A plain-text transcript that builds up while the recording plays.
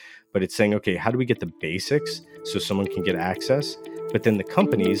but it's saying, okay, how do we get the basics so someone can get access? But then the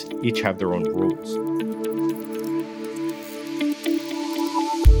companies each have their own rules.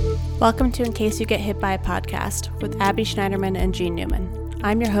 Welcome to In Case You Get Hit by a Podcast with Abby Schneiderman and Jean Newman.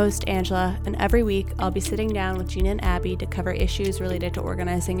 I'm your host, Angela, and every week I'll be sitting down with Jean and Abby to cover issues related to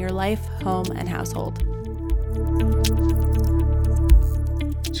organizing your life, home, and household.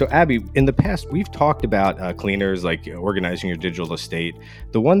 So Abby, in the past, we've talked about cleaners, like organizing your digital estate.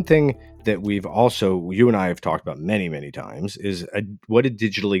 The one thing that you and I have talked about many, many times is what a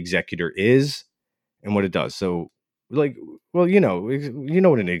digital executor is and what it does. So you know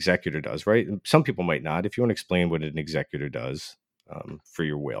what an executor does, right? Some people might not. If you want to explain what an executor does for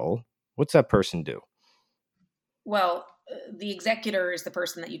your will, what's that person do? Well, the executor is the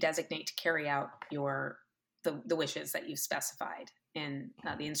person that you designate to carry out the wishes that you've specified in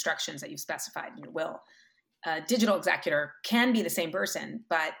the instructions that you've specified in your will. Digital executor can be the same person,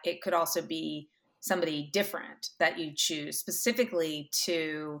 but it could also be somebody different that you choose specifically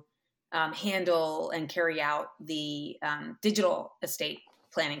to handle and carry out the digital estate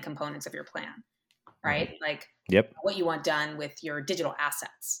planning components of your plan, right? Mm-hmm. Like what you want done with your digital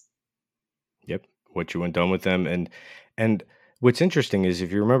assets. Yep. What you want done with them. And what's interesting is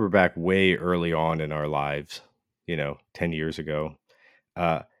if you remember back way early on in our lives, 10 years ago,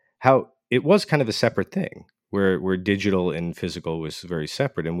 how it was kind of a separate thing where digital and physical was very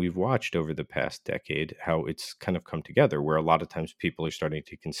separate. And we've watched over the past decade how it's kind of come together, where a lot of times people are starting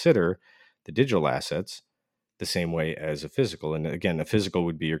to consider the digital assets the same way as a physical. And again, a physical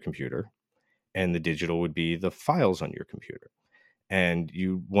would be your computer and the digital would be the files on your computer. And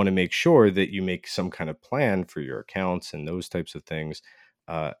you want to make sure that you make some kind of plan for your accounts and those types of things,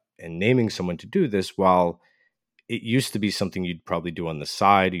 and naming someone to do this. While it used to be something you'd probably do on the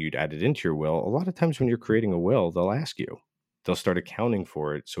side or you'd add it into your will, a lot of times when you're creating a will, they'll ask you. They'll start accounting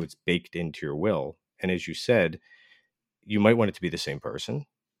for it, so it's baked into your will. And as you said, you might want it to be the same person,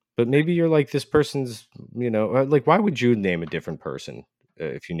 but maybe you're like, this person's, like, why would you name a different person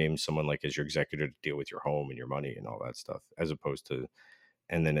if you name someone like as your executor to deal with your home and your money and all that stuff, as opposed to,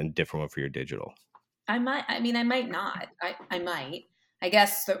 and then a different one for your digital? I might not. I might. I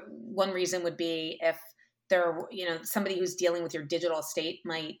guess the one reason would be if there, somebody who's dealing with your digital estate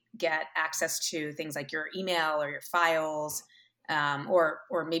might get access to things like your email or your files,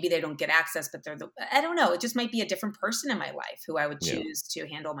 or maybe they don't get access, but I don't know. It just might be a different person in my life who I would choose to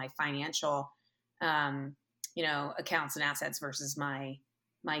handle my financial, accounts and assets versus my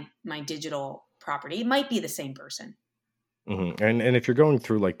digital property. It might be the same person. Mm-hmm. And if you're going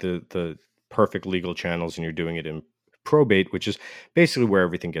through like the perfect legal channels and you're doing it in probate, which is basically where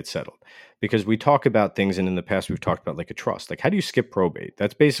everything gets settled, because we talk about things, and in the past we've talked about like a trust. Like, how do you skip probate?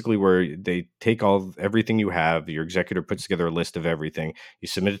 That's basically where they take everything you have, your executor puts together a list of everything, you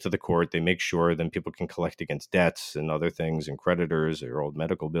submit it to the court, they make sure, then people can collect against debts and other things and creditors or old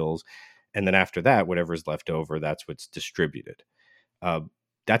medical bills, and then after that, whatever's left over, that's what's distributed.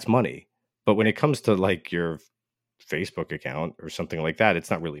 That's money. But when it comes to like your Facebook account or something like that,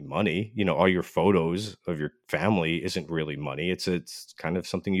 it's not really money. All your photos of your family isn't really money. It's kind of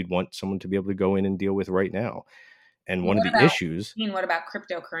something you'd want someone to be able to go in and deal with right now. And one of the issues. What about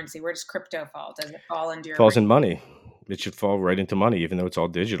cryptocurrency? Where does crypto fall? Does it fall into your? Falls in money. It should fall right into money, even though it's all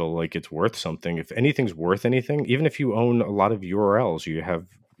digital. Like, it's worth something. If anything's worth anything, even if you own a lot of URLs, you have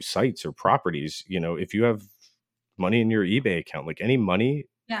sites or properties. If you have money in your eBay account, like any money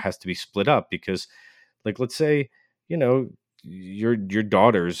has to be split up, because, like, let's say, your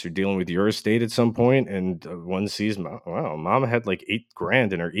daughters are dealing with your estate at some point, and one sees, wow, mama had like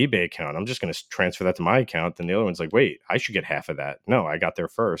 $8,000 in her eBay account. I'm just going to transfer that to my account. Then the other one's like, wait, I should get half of that. No, I got there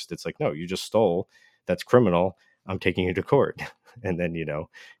first. It's like, no, you just stole. That's criminal. I'm taking you to court. And then,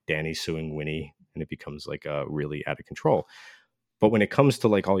 Danny's suing Winnie, and it becomes like really out of control. But when it comes to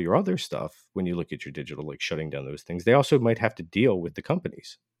like all your other stuff, when you look at your digital, like shutting down those things, they also might have to deal with the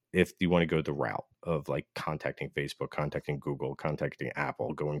companies. If you want to go the route of like contacting Facebook, contacting Google, contacting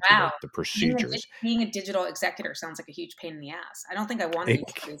Apple, going through like the procedures. Being a digital executor sounds like a huge pain in the ass. I don't think I want to be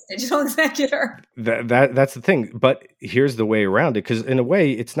a digital executor. That's the thing. But here's the way around it. Because in a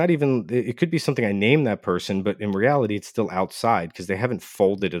way, it's not even, it could be something I name that person, but in reality, it's still outside because they haven't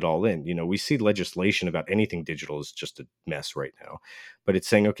folded it all in. We see legislation about anything digital is just a mess right now. But it's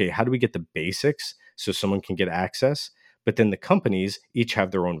saying, okay, how do we get the basics so someone can get access? But then the companies each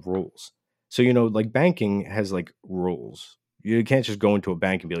have their own rules. So, like banking has like rules. You can't just go into a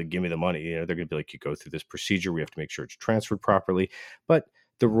bank and be like, give me the money. They're going to be like, you go through this procedure. We have to make sure it's transferred properly. But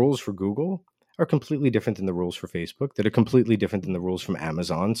the rules for Google are completely different than the rules for Facebook, that are completely different than the rules from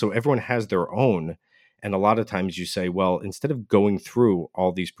Amazon. So everyone has their own. And a lot of times you say, well, instead of going through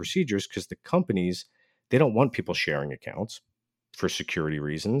all these procedures, because the companies, they don't want people sharing accounts for security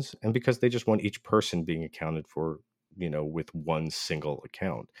reasons, and because they just want each person being accounted for, with one single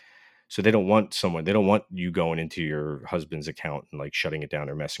account. So they don't want you going into your husband's account and like shutting it down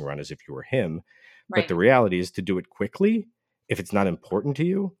or messing around as if you were him. But Right. the reality is, to do it quickly, if it's not important to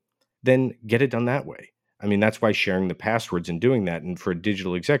you, then get it done that way. I mean, that's why sharing the passwords and doing that. And for a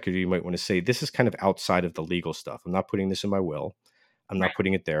digital executive, you might want to say, this is kind of outside of the legal stuff. I'm not putting this in my will. I'm Right. not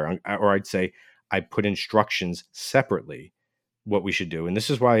putting it there. Or I'd say, I put instructions separately what we should do. And this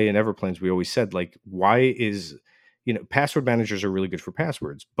is why in Everplans we always said, like, why is, password managers are really good for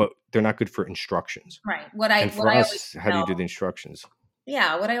passwords, but they're not good for instructions. Right. And What for I always us, how do you tell do the instructions?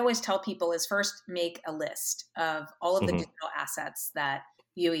 Yeah, what I always tell people is first make a list of all of the Hmm. digital assets that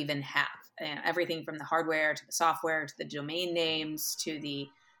you even have. Everything from the hardware to the software to the domain names to the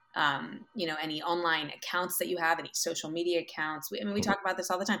any online accounts that you have, any social media accounts. We Hmm. talk about this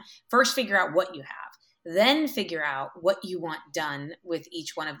all the time. First, figure out what you have. Then figure out what you want done with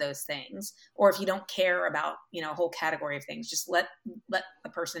each one of those things. Or if you don't care about, a whole category of things, just let the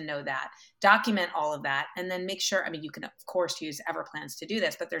person know that. Document all of that, and then make sure. I mean, you can of course use Everplans to do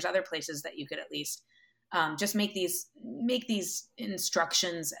this, but there's other places that you could at least just make these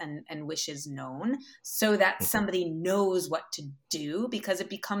instructions and wishes known, so that Hmm. somebody knows what to do, because it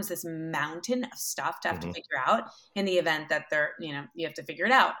becomes this mountain of stuff to have to Hmm. figure out in the event that you have to figure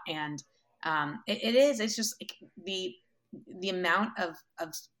it out. And it's just like the amount of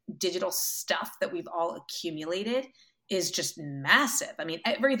digital stuff that we've all accumulated is just massive. I mean,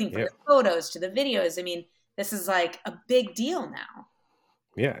 everything from Yeah. the photos to the videos. I mean, this is like a big deal now.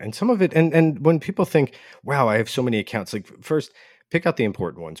 Yeah, and some of it, and when people think, "Wow, I have so many accounts," like first, pick out the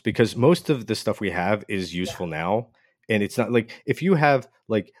important ones, because most of the stuff we have is Yeah. useful now, and it's not like if you have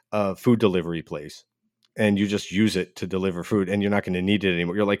like a food delivery place and you just use it to deliver food and you're not going to need it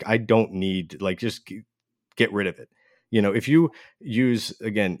anymore. You're like, I don't need, like, just get rid of it. If you use,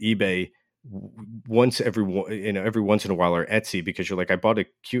 again, eBay every once in a while, or Etsy, because you're like, I bought a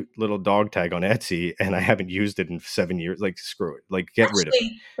cute little dog tag on Etsy and I haven't used it in 7 years. Like, screw it. Like, get rid of it.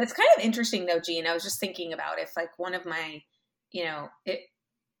 Actually, that's kind of interesting though, Gene. I was just thinking about if like one of my, you know, it,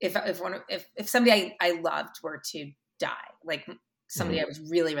 if somebody I loved were to die, like somebody Mhm. I was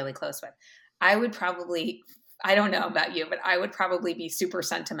really really close with, I would probably, I don't know about you, but I would probably be super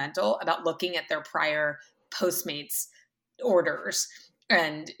sentimental about looking at their prior Postmates orders,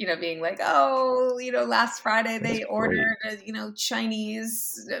 and being like, oh, last Friday That's they great. ordered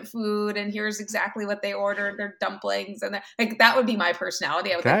Chinese food, and here's exactly what they ordered, their dumplings, and like that would be my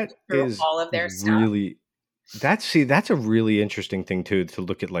personality. I would like That go through is all of their stuff. really that's a really interesting thing too, to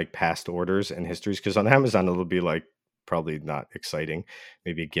look at like past orders and histories, because on Amazon it'll be like probably not exciting,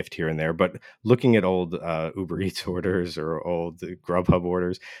 maybe a gift here and there, but looking at old Uber Eats orders or old Grubhub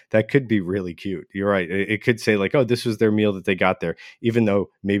orders, that could be really cute. You're right. It could say like, oh, this was their meal that they got there, even though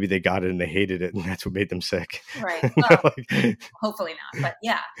maybe they got it and they hated it and that's what made them sick. Right, well, Like, hopefully not, but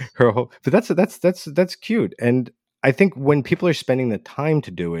yeah. but that's cute. And I think when people are spending the time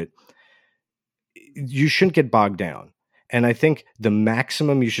to do it, you shouldn't get bogged down. And I think the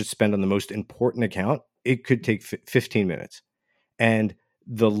maximum you should spend on the most important account, it could take 15 minutes. And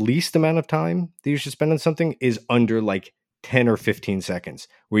the least amount of time that you should spend on something is under like 10 or 15 seconds,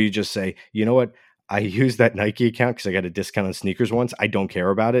 where you just say, you know what? I used that Nike account because I got a discount on sneakers once. I don't care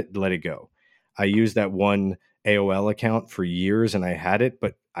about it. Let it go. I used that one AOL account for years and I had it,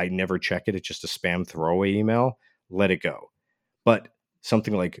 but I never check it. It's just a spam throwaway email. Let it go. But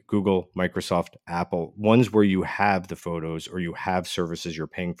something like Google, Microsoft, Apple, ones where you have the photos or you have services you're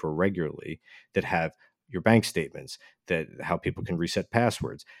paying for regularly that have your bank statements, that how people can reset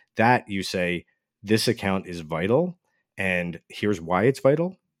passwords, that you say, this account is vital. And here's why it's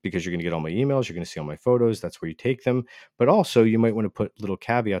vital, because you're going to get all my emails, you're going to see all my photos. That's where you take them. But also, you might want to put little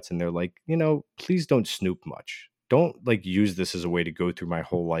caveats in there like, please don't snoop much. Don't like use this as a way to go through my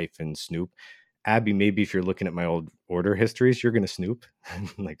whole life and snoop. Abby, maybe if you're looking at my old order histories, you're going to snoop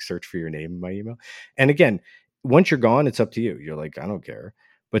and like search for your name in my email. And again, once you're gone, it's up to you. You're like, I don't care.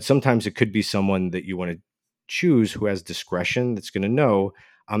 But sometimes it could be someone that you want to choose who has discretion, that's going to know,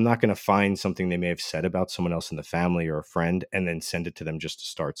 I'm not going to find something they may have said about someone else in the family or a friend and then send it to them just to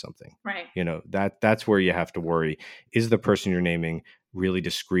start something. Right. That's where you have to worry. Is the person you're naming really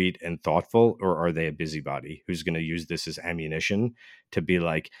discreet and thoughtful, or are they a busybody who's going to use this as ammunition to be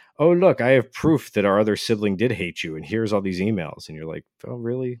like, oh, look, I have proof that our other sibling did hate you and here's all these emails, and you're like, oh,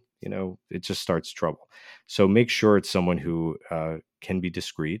 really? It just starts trouble. So make sure it's someone who can be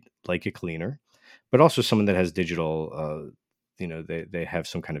discreet, like a cleaner, but also someone that has digital they have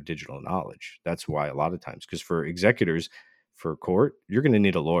some kind of digital knowledge. That's why a lot of times, because for executors for court, you're going to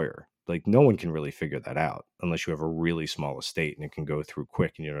need a lawyer. Like no one can really figure that out unless you have a really small estate and it can go through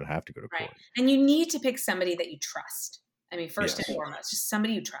quick and you don't have to go to Right. court. And you need to pick somebody that you trust. I mean, first Yes. and foremost, just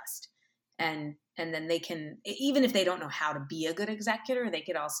somebody you trust. And then they can, even if they don't know how to be a good executor, they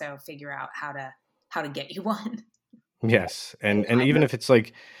could also figure out how to get you one. Yes. And even if it's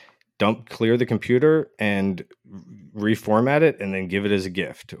like, clear the computer and reformat it and then give it as a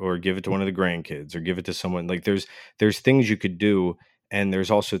gift or give it to one of the grandkids or give it to someone. Like there's things you could do. And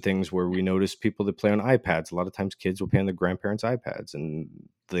there's also things where we notice people that play on iPads. A lot of times kids will play on their grandparents' iPads and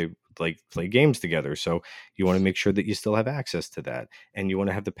they like play games together. So you want to make sure that you still have access to that. And you want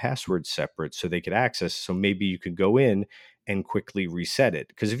to have the password separate so they could access. So maybe you could go in and quickly reset it.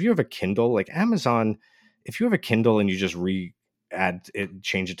 Because if you have a Kindle, like Amazon, if you have a Kindle and you just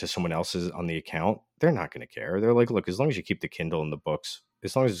change it to someone else's on the account, they're not going to care. They're like, look, as long as you keep the Kindle and the books,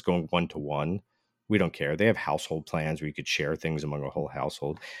 as long as it's going 1-to-1, we don't care. They have household plans where you could share things among a whole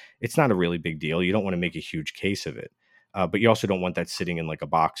household. It's not a really big deal. You don't want to make a huge case of it. But you also don't want that sitting in like a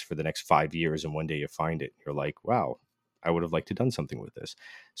box for the next 5 years. And one day you find it. You're like, wow, I would have liked to have done something with this.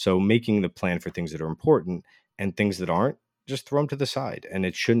 So making the plan for things that are important and things that aren't, just throw them to the side. And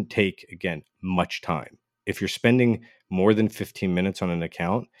it shouldn't take, again, much time. If you're spending more than 15 minutes on an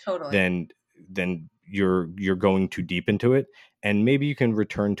account, Totally. then you're going too deep into it. And maybe you can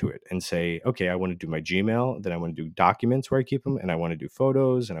return to it and say, okay, I want to do my Gmail, then I want to do documents where I keep them, and I want to do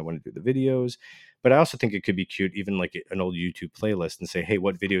photos, and I want to do the videos. But I also think it could be cute, even like an old YouTube playlist, and say, hey,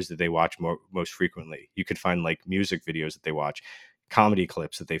 what videos did they watch most frequently? You could find like music videos that they watch, comedy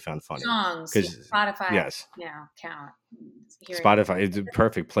clips that they found funny. Songs, Because Spotify, yes, count. Spotify, it's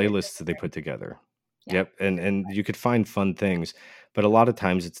perfect playlists that they put together. Yeah. Yep. And you could find fun things, but a lot of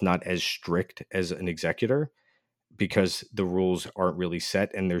times it's not as strict as an executor because the rules aren't really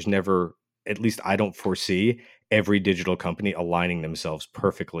set. And there's never, at least I don't foresee every digital company aligning themselves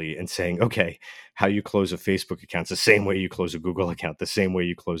perfectly and saying, okay, how you close a Facebook account is the same way you close a Google account, the same way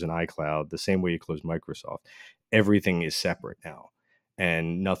you close an iCloud, the same way you close Microsoft. Everything is separate now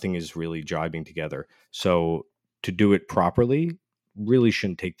and nothing is really jibing together. So to do it properly really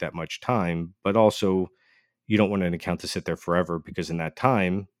shouldn't take that much time, but also you don't want an account to sit there forever because in that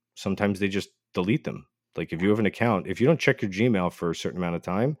time, sometimes they just delete them. Like if you have an account, if you don't check your Gmail for a certain amount of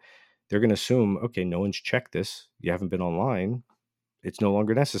time, they're going to assume, okay, no one's checked this. You haven't been online. It's no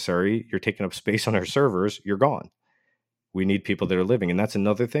longer necessary. You're taking up space on our servers. You're gone. We need people that are living. And that's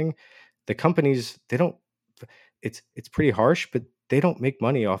another thing. The companies, they don't, it's pretty harsh, but they don't make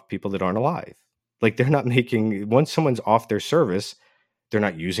money off people that aren't alive. Like they're not making, once someone's off their service, they're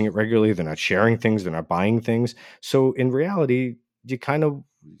not using it regularly. They're not sharing things. They're not buying things. So in reality, they're kind of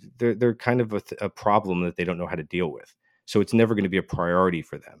a problem that they don't know how to deal with. So it's never going to be a priority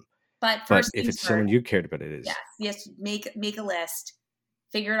for them. But But first if things it's someone first. you cared about, it is. Yes. Make a list,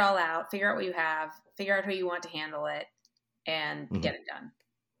 figure it all out, figure out what you have, figure out who you want to handle it, and get it done.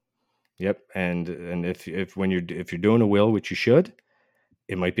 Yep. And if you're doing a will, which you should,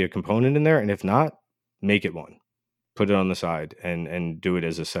 it might be a component in there. And if not, make it one. Put it on the side and do it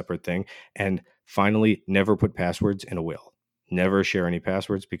as a separate thing. And finally, never put passwords in a will. Never share any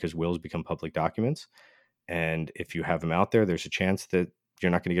passwords because wills become public documents. And if you have them out there, there's a chance that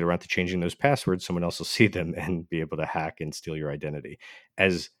you're not going to get around to changing those passwords. Someone else will see them and be able to hack and steal your identity.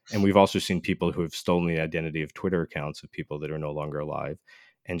 And we've also seen people who have stolen the identity of Twitter accounts of people that are no longer alive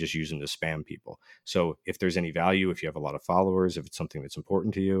and just use them to spam people. So if there's any value, if you have a lot of followers, if it's something that's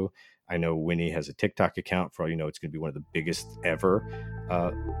important to you, I know Winnie has a TikTok account. For all you know, it's going to be one of the biggest ever.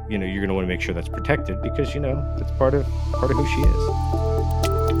 You're going to want to make sure that's protected because that's part of who she is.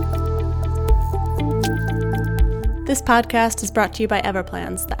 This podcast is brought to you by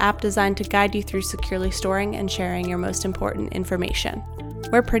Everplans, the app designed to guide you through securely storing and sharing your most important information.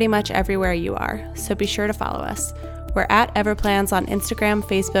 We're pretty much everywhere you are, so be sure to follow us. We're at Everplans on Instagram,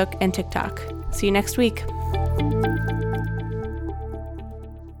 Facebook, and TikTok. See you next week.